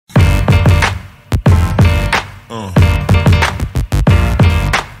Yeah.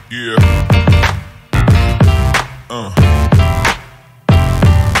 Yeah.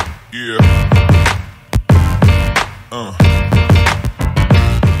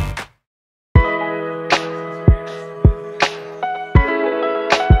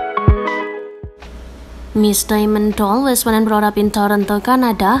 Miss Diamond Doll was born and brought up in Toronto,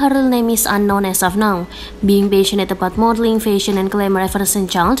 Canada. Her real name is unknown as of now. Being passionate about modeling, fashion, and glamour ever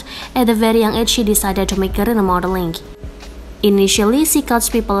since child, at a very young age she decided to make a career in modeling. Initially, she caught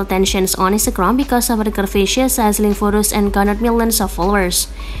people's attention on Instagram because of her curvaceous, sizzling photos and garnered millions of followers.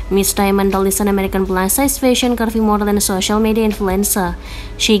 Miss Diamond Doll is an American plus-size fashion curvy model and social media influencer.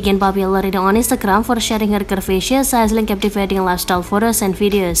 She gained popularity on Instagram for sharing her curvaceous, sizzling, captivating lifestyle photos and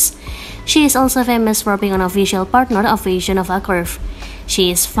videos. She is also famous for being an official partner of Vision of a Curve.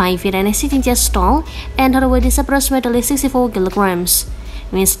 She is 5 feet and 6 inches tall, and her weight is approximately 64 kilograms.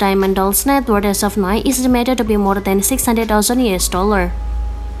 Miss Diamond Doll's net worth as of now is estimated to be more than $600,000.